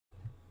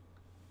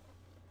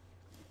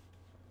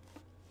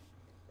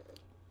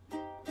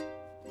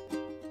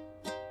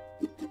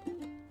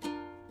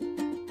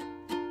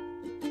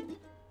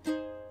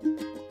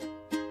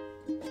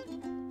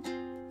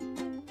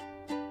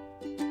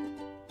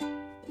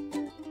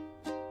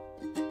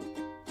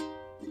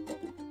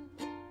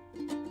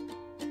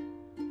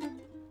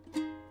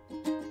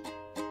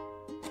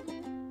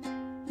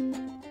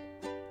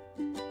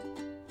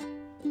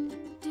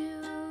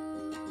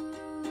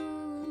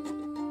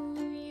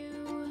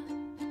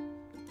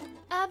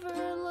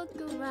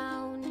look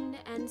around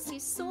and see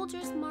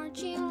soldiers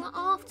marching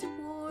off to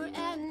war,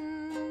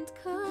 and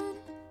could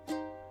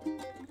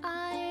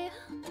I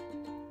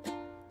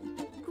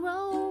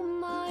grow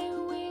my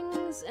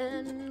wings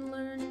and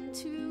learn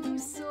to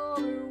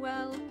soar?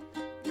 Well,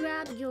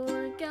 grab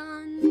your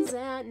guns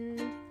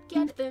and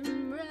get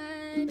them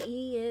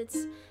ready.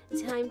 It's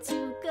time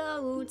to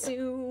go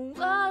to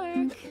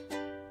work.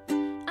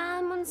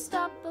 I'm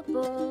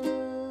unstoppable.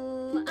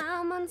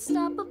 I'm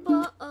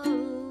unstoppable.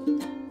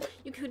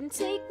 You couldn't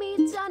take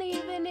me down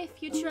even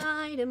if you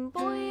tried, and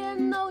boy, I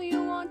know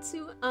you want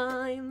to.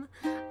 I'm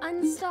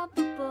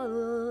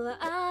unstoppable.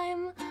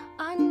 I'm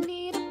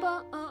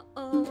unbeatable.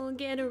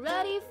 Get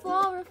ready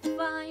for a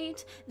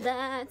fight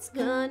that's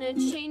gonna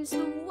change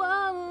the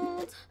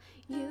world.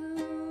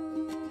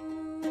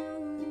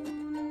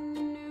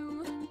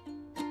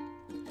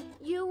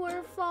 You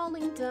were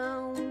falling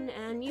down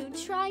and you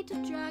tried to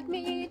drag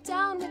me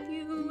down with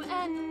you,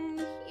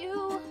 and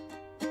you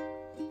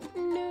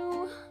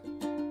knew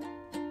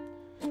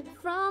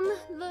from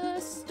the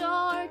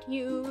start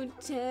you'd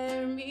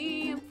tear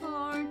me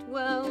apart.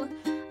 Well,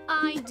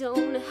 I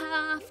don't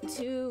have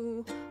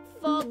to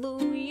follow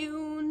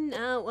you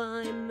now.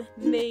 I'm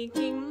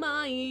making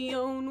my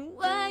own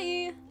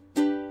way.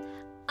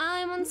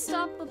 I'm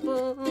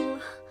unstoppable.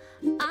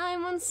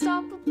 I'm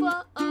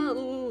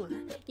unstoppable.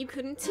 You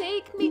couldn't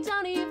take me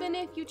down even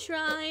if you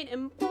tried,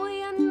 and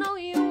boy, I know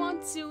you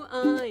want to.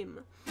 I'm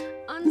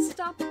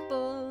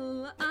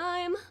unstoppable.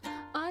 I'm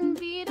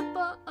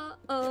unbeatable.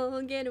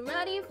 Get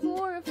ready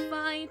for a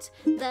fight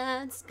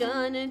that's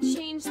gonna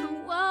change the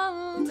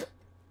world.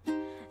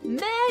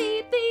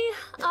 Maybe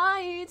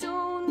I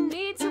don't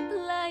need to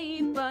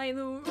play by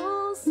the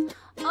rules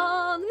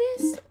of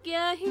this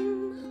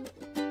game.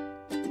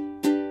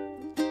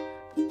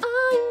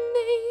 I'm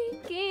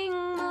making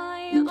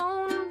my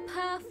own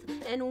path,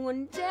 and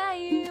one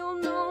day you'll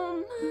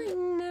know my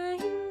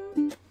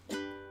name.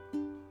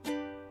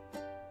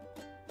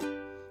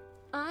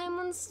 I'm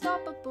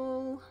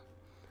unstoppable.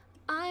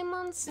 I'm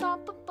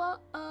unstoppable.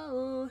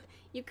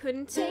 You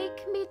couldn't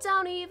take me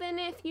down even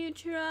if you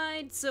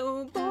tried,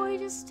 so boy,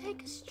 just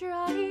take a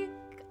strike.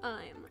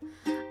 I'm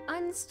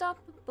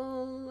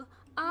unstoppable.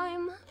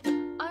 I'm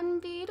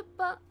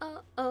unbeatable.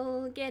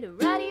 Get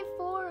ready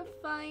for a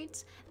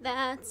fight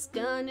that's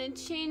gonna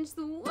change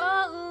the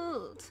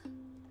world.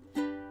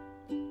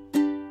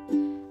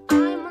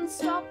 I'm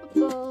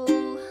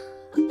unstoppable.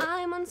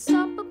 I'm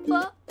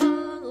unstoppable.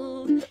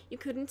 You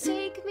couldn't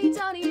take me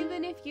down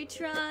even if you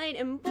tried,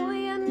 and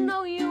boy, I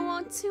know you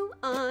want to.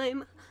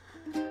 I'm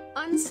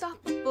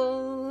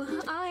unstoppable.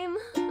 I'm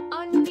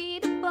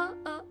unbeatable.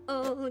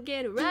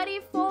 Get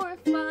ready for a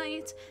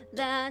fight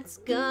that's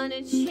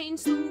gonna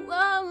change the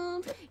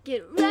world.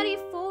 Get ready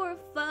for a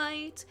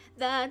fight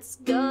that's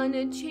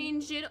gonna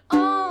change it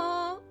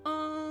all.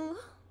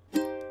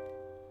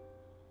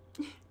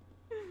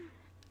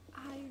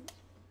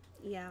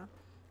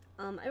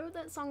 I wrote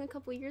that song a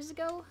couple years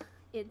ago.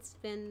 It's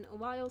been a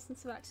while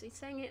since I've actually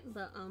sang it,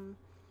 but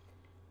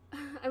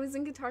I was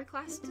in guitar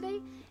class today,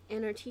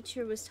 and our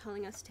teacher was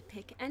telling us to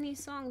pick any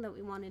song that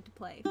we wanted to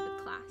play for the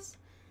class.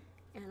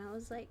 And I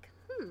was like,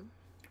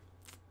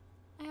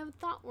 I have a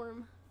thought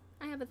worm.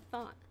 I have a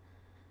thought.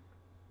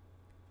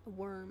 A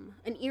worm.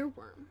 An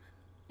earworm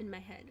in my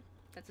head.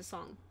 That's a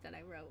song that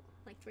I wrote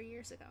like 3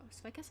 years ago.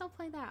 So I guess I'll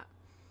play that.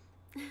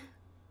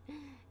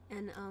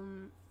 And,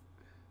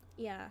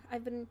 yeah,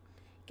 I've been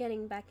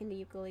getting back into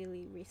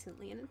ukulele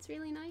recently, and it's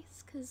really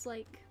nice, because,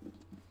 like,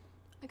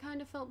 I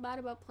kind of felt bad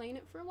about playing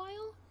it for a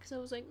while, because I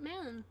was like,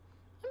 man,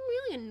 I'm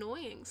really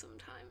annoying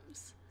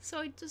sometimes. So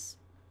I just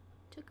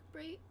took a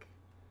break,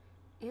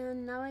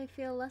 and now I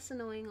feel less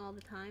annoying all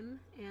the time,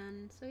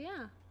 and so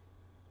yeah.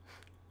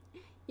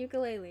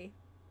 Ukulele.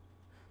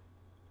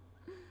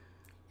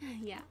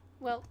 Yeah,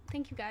 well,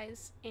 thank you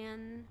guys,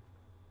 and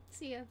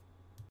see ya.